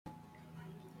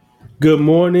Good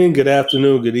morning, good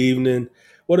afternoon, good evening,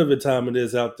 whatever time it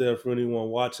is out there for anyone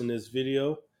watching this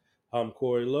video. I'm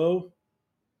Corey Lowe.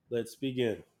 Let's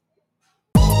begin.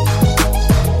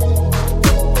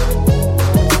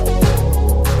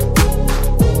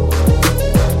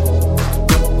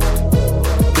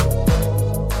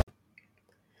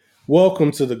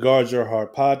 Welcome to the Guard Your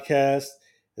Heart podcast.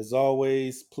 As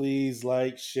always, please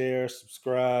like, share,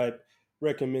 subscribe,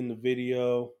 recommend the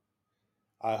video.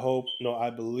 I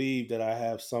believe that I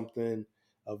have something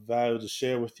of value to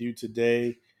share with you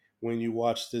today when you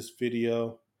watch this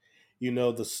video. You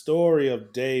know, the story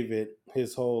of David,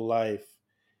 his whole life,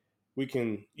 we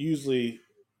can usually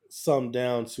sum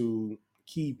down to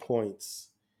key points.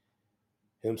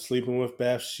 Him sleeping with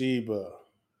Bathsheba,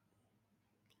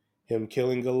 him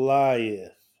killing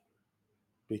Goliath,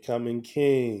 becoming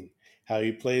king, how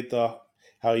he played the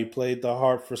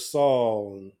harp for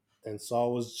Saul, and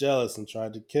Saul was jealous and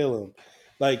tried to kill him.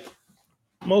 Like,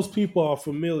 most people are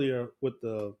familiar with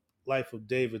the life of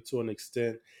David to an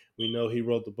extent. We know he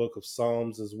wrote the book of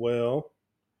Psalms as well.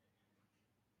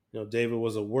 You know, David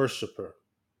was a worshiper.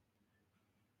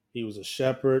 He was a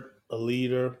shepherd, a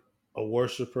leader, a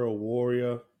worshiper, a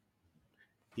warrior.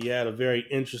 He had a very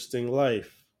interesting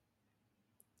life.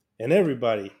 And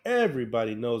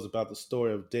everybody knows about the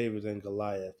story of David and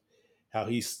Goliath, how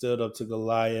he stood up to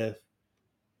Goliath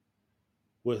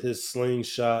with his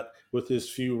slingshot, with his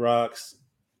few rocks,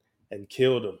 and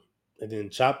killed him, and then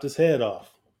chopped his head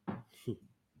off.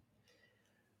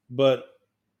 But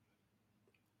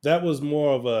that was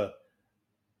more of a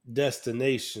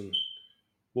destination.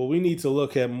 What we need to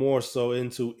look at more so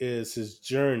into is his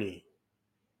journey.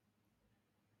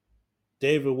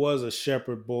 David was a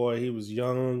shepherd boy. He was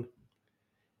young,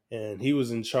 and he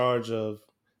was in charge of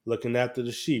looking after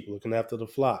the sheep, looking after the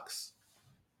flocks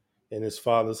in his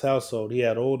father's household. He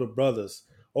had older brothers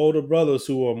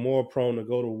who were more prone to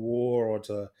go to war or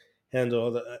to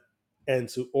handle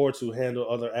to handle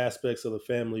other aspects of the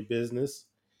family business.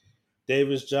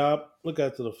 David's job, look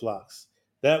after the flocks.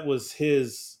 That was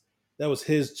his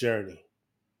journey.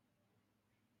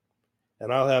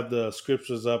 And I'll have the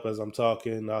scriptures up as I'm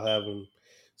talking. I'll have them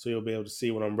so you'll be able to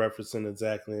see what I'm referencing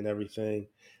exactly and everything.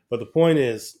 But the point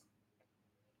is,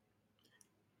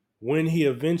 when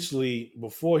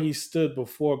before he stood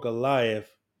before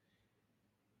Goliath,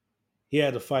 he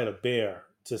had to fight a bear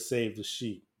to save the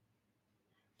sheep.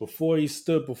 Before he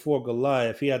stood before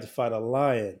Goliath, he had to fight a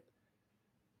lion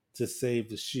to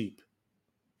save the sheep.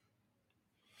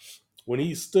 When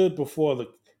he stood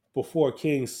before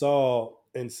King Saul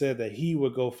and said that he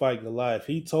would go fight Goliath,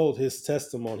 he told his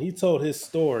testimony. He told his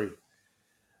story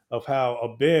of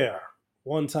how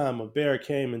one time a bear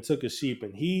came and took a sheep,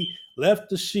 and he left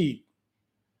the sheep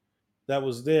that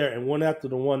was there and went after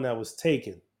the one that was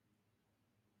taken.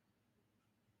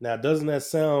 Now, doesn't that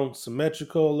sound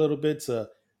symmetrical a little bit, to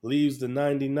leaves the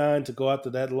 99 to go after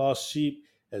that lost sheep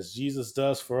as Jesus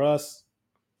does for us?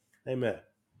 Amen.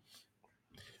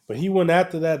 But he went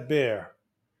after that bear,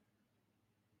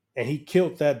 and he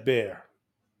killed that bear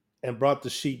and brought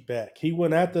the sheep back. He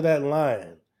went after that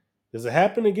lion. Does it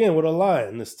happen again with a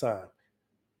lion this time?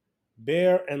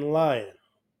 Bear and lion.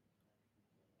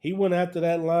 He went after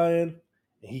that lion,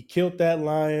 and he killed that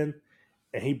lion,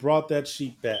 and he brought that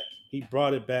sheep back. He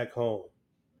brought it back home.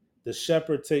 The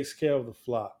shepherd takes care of the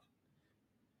flock.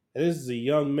 And this is a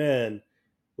young man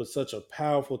with such a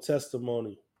powerful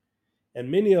testimony. And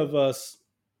many of us,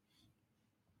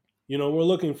 we're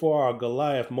looking for our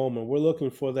Goliath moment. We're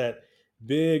looking for that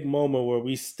big moment where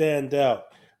we stand out,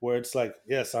 where it's like,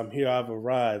 yes, I'm here, I've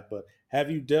arrived. But have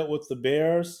you dealt with the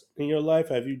bears in your life?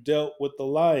 Have you dealt with the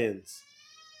lions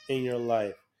in your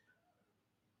life?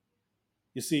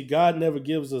 You see, God never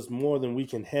gives us more than we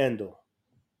can handle.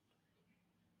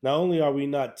 Not only are we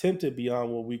not tempted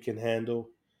beyond what we can handle,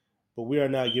 but we are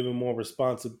not given more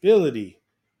responsibility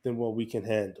than what we can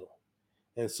handle.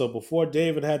 And so before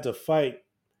David had to fight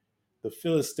the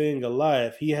Philistine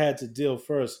Goliath, he had to deal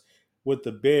first with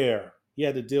the bear. He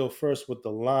had to deal first with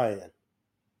the lion.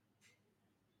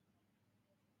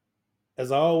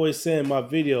 As I always say in my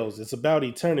videos, it's about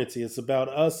eternity. It's about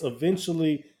us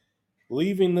eventually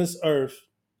leaving this earth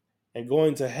and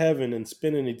going to heaven and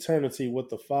spending eternity with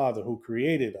the Father who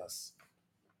created us.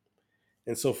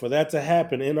 And so for that to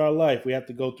happen in our life, we have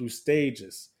to go through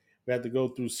stages. We have to go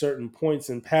through certain points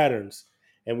and patterns.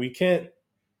 And we can't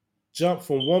jump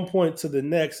from one point to the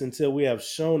next until we have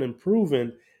shown and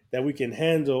proven that we can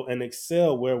handle and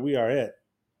excel where we are at.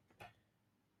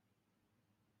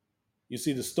 You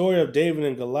see, the story of David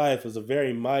and Goliath is a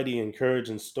very mighty,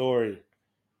 encouraging story.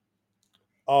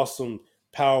 Awesome,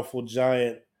 powerful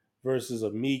giant versus a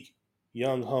meek,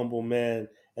 young humble man,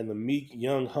 and the meek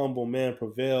young humble man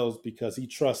prevails because he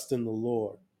trusts in the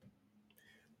Lord.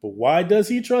 But why does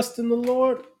he trust in the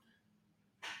Lord?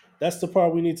 That's the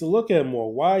part we need to look at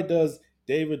more. Why does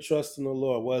David trust in the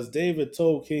Lord? Well, as David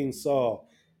told King Saul,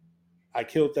 I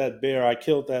killed that bear, I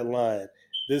killed that lion.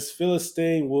 This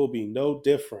Philistine will be no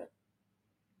different.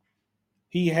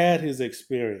 He had his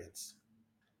experience.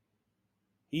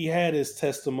 He had his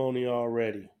testimony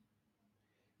already.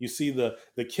 You see, the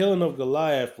killing of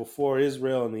Goliath before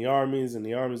Israel and the armies of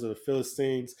the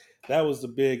Philistines, that was the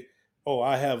big, oh,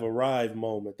 I have arrived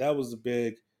moment. That was the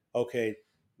big, okay,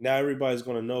 now everybody's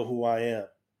going to know who I am.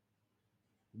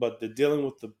 But the dealing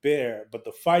with the bear, but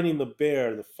the fighting the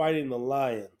bear, the fighting the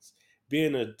lions,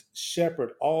 being a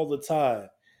shepherd all the time,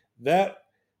 that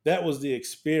that was the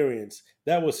experience.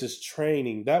 That was his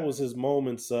training. That was his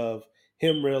moments of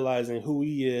him realizing who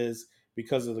he is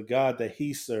because of the God that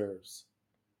he serves.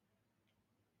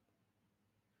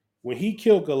 When he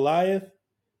killed Goliath,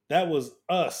 that was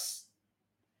us,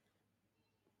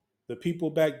 the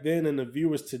people back then and the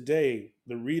viewers today,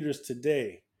 the readers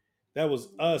today. That was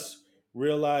us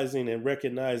realizing and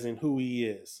recognizing who he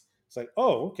is. It's like,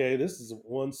 oh, okay, this is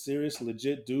one serious,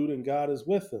 legit dude, and God is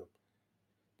with him.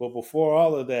 But before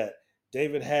all of that,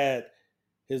 David had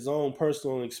his own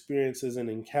personal experiences and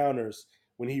encounters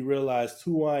when he realized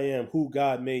who I am, who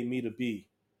God made me to be.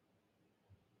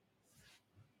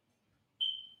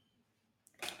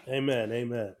 Amen.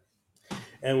 Amen.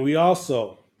 And we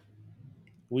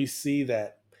see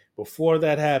that before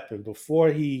that happened, before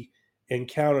he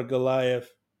encountered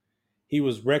Goliath, he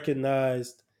was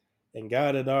recognized, and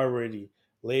God had already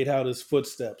laid out his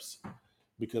footsteps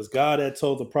because God had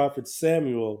told the prophet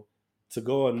Samuel to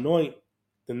go anoint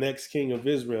the next king of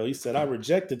Israel. He said, I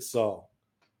rejected Saul.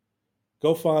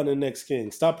 Go find the next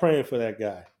king. Stop praying for that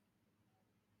guy.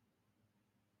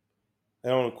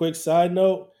 And on a quick side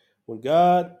note, when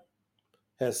God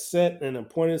has set and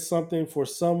appointed something for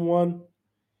someone,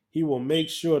 he will make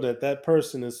sure that that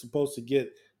person is supposed to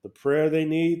get the prayer they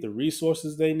need, the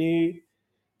resources they need,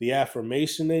 the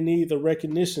affirmation they need, the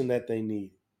recognition that they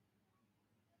need.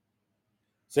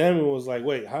 Samuel was like,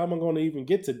 wait, how am I going to even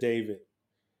get to David?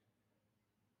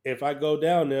 If I go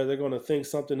down there, they're going to think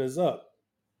something is up.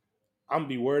 I'm going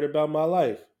to be worried about my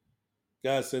life.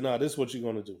 God said, no, this is what you're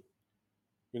going to do.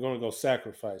 You're going to go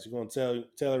sacrifice. You're going to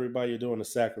tell everybody you're doing a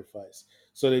sacrifice.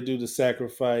 So they do the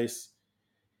sacrifice.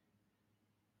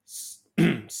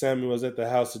 Samuel was at the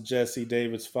house of Jesse,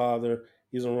 David's father.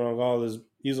 He's around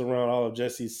all of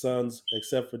Jesse's sons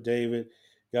except for David.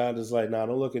 God is like, nah,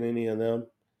 don't look at any of them.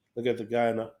 Look at the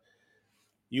guy.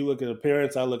 You look at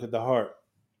appearance, I look at the heart.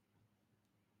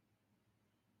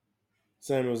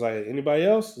 Samuel was like, anybody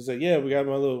else? He said, yeah, we got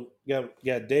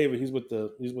got David. He's with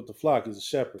the flock. He's a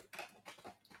shepherd.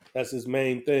 That's his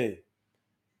main thing.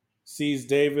 Sees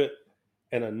David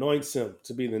and anoints him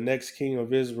to be the next king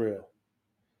of Israel.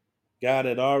 God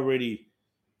had already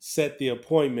set the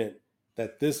appointment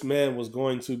that this man was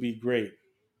going to be great.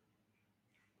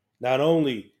 Not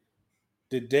only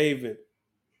did David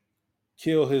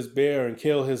kill his bear and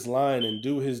kill his lion and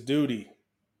do his duty,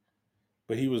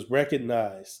 but he was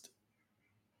recognized.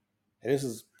 And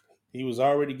he was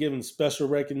already given special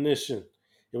recognition.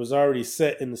 It was already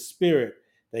set in the spirit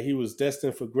that he was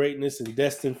destined for greatness and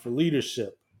destined for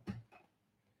leadership.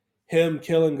 Him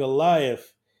killing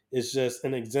Goliath is just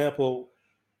an example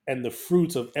and the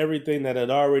fruits of everything that had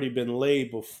already been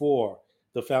laid before.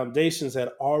 The foundations had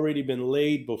already been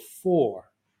laid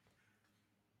before.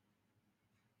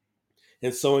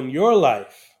 And so in your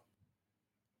life,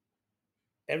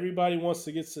 everybody,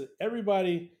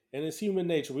 and it's human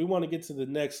nature, we want to get to the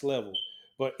next level.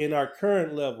 But in our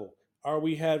current level, are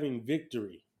we having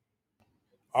victory?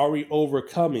 Are we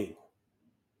overcoming?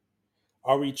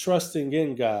 Are we trusting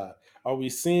in God? Are we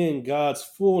seeing God's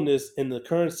fullness in the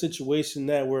current situation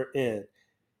that we're in?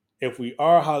 If we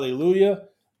are, hallelujah,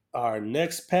 our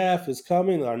next path is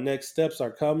coming, our next steps are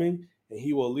coming, and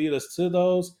He will lead us to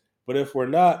those. But if we're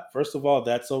not, first of all,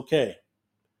 that's okay.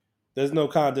 There's no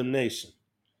condemnation.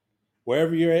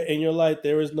 Wherever you're at in your life,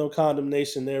 there is no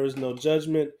condemnation, there is no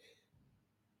judgment.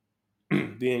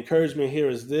 The encouragement here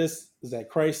is that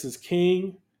Christ is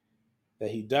King,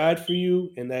 that He died for you,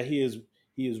 and that He is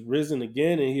risen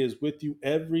again, and He is with you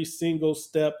every single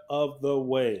step of the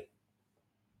way.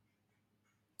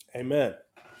 Amen.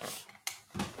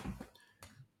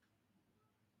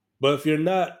 But if you're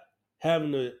not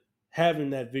having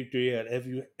that victory yet,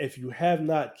 if you have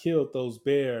not killed those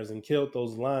bears and killed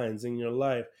those lions in your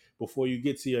life before you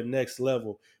get to your next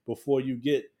level, before you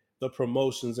get the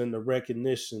promotions and the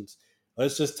recognitions,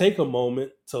 let's just take a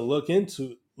moment to look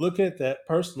at that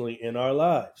personally in our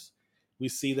lives. We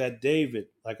see that David,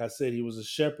 like I said, he was a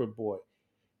shepherd boy.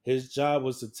 His job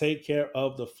was to take care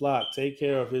of the flock, take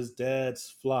care of his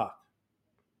dad's flock.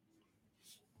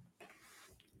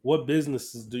 What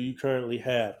businesses do you currently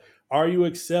have? Are you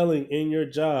excelling in your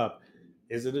job?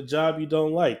 Is it a job you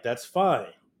don't like? That's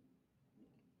fine.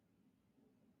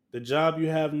 The job you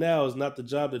have now is not the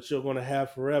job that you're going to have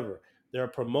forever. There are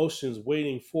promotions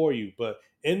waiting for you. But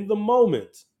in the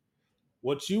moment,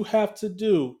 what you have to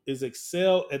do is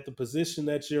excel at the position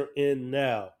that you're in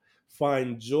now.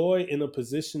 Find joy in a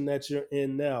position that you're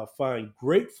in now. Find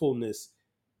gratefulness.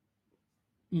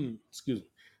 Excuse me.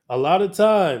 A lot of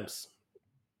times,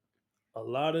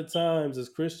 as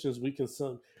Christians, we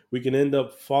can end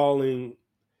up falling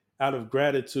out of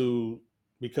gratitude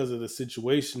because of the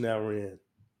situation that we're in.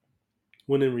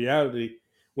 When in reality,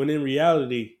 when in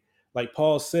reality, like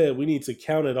Paul said, we need to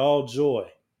count it all joy.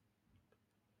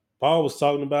 Paul was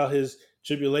talking about his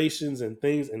tribulations and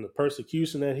things and the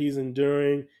persecution that he's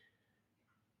enduring.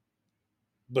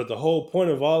 But the whole point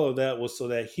of all of that was so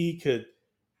that he could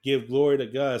give glory to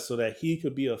God, so that he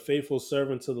could be a faithful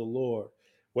servant to the Lord.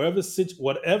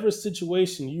 Whatever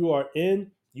situation you are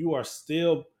in, you are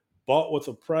still bought with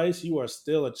a price. You are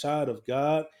still a child of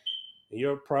God. And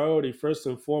your priority, first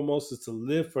and foremost, is to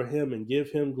live for him and give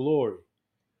him glory.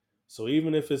 So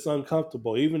even if it's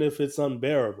uncomfortable, even if it's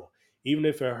unbearable, even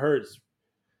if it hurts,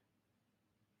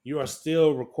 you are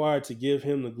still required to give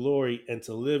him the glory and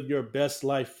to live your best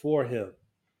life for him.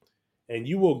 And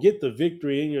you will get the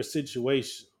victory in your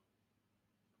situation.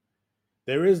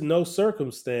 There is no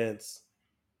circumstance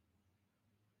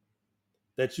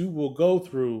that you will go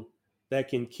through that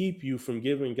can keep you from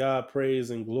giving God praise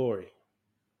and glory.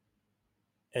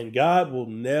 And God will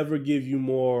never give you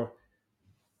more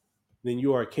than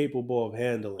you are capable of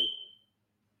handling.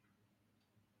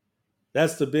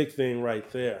 That's the big thing right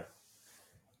there.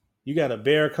 You got a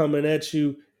bear coming at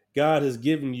you. God has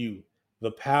given you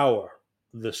the power,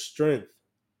 the strength,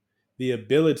 the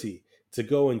ability to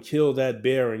go and kill that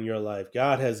bear in your life.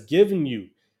 God has given you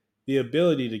the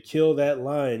ability to kill that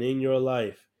lion in your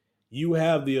life. You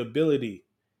have the ability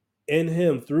in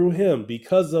him, through him,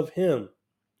 because of him,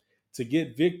 to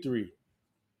get victory.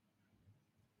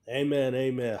 Amen.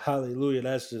 Amen. Hallelujah.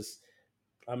 That's just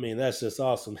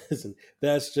awesome. Listen,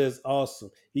 that's just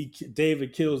awesome.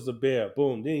 David kills the bear.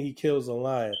 Boom. Then he kills a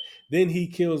lion. Then he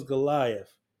kills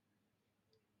Goliath.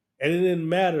 And it didn't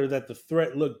matter that the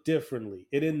threat looked differently.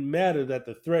 It didn't matter that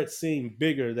the threat seemed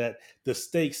bigger, that the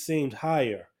stakes seemed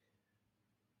higher.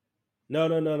 No,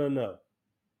 no, no, no, no.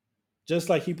 Just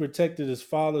like he protected his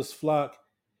father's flock,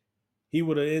 he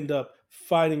would have ended up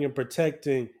fighting and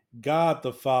protecting God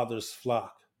the Father's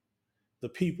flock, the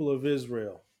people of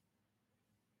Israel.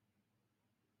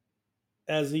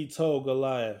 As he told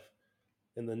Goliath,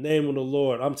 in the name of the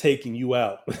Lord, I'm taking you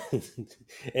out.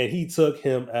 And he took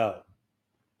him out.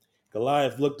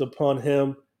 Goliath looked upon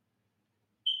him,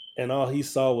 and all he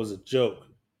saw was a joke.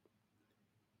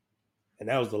 And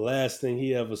that was the last thing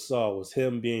he ever saw, was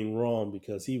him being wrong,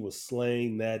 because he was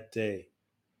slain that day.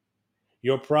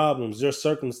 Your problems, your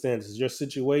circumstances, your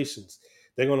situations,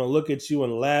 they're going to look at you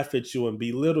and laugh at you and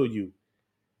belittle you.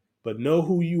 But know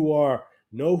who you are.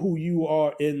 Know who you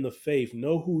are in the faith.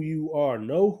 Know who you are.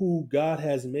 Know who God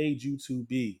has made you to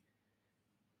be.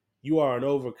 You are an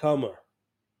overcomer.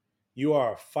 You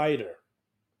are a fighter.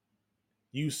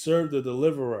 You serve the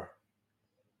deliverer.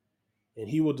 And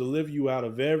he will deliver you out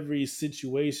of every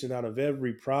situation, out of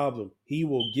every problem. He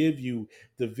will give you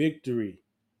the victory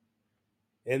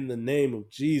in the name of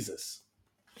Jesus.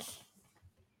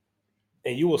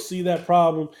 And you will see that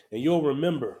problem and you'll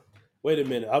remember, wait a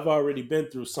minute, I've already been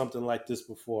through something like this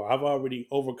before. I've already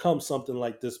overcome something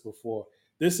like this before.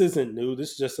 This isn't new.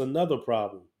 This is just another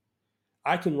problem.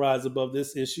 I can rise above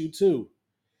this issue too,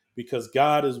 because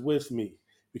God is with me,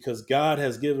 because God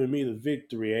has given me the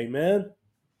victory. Amen.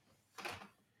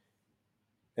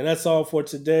 And that's all for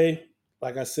today.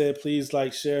 Like I said, please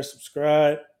like, share,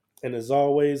 subscribe. And as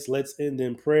always, let's end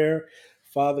in prayer.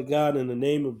 Father God, in the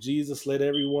name of Jesus, let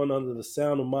everyone under the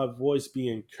sound of my voice be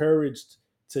encouraged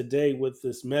today with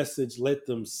this message. Let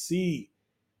them see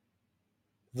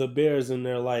the bears in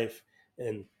their life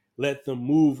and let them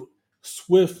move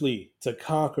swiftly to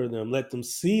conquer them. Let them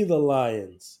see the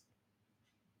lions.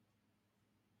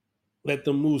 Let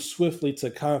them move swiftly to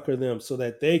conquer them, so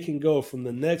that they can go from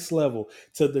the next level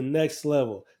to the next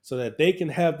level, so that they can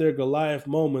have their Goliath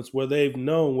moments where they've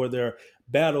known, where they're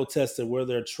battle tested, where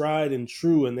they're tried and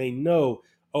true, and they know,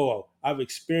 oh, I've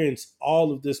experienced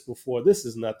all of this before. This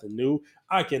is nothing new.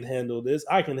 I can handle this.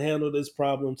 I can handle this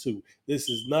problem too. This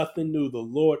is nothing new. The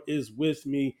Lord is with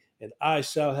me, and I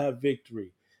shall have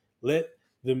victory. Let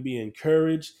them be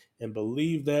encouraged and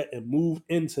believe that and move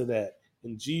into that.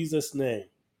 In Jesus' name,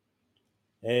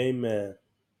 amen.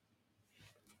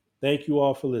 Thank you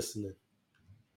all for listening.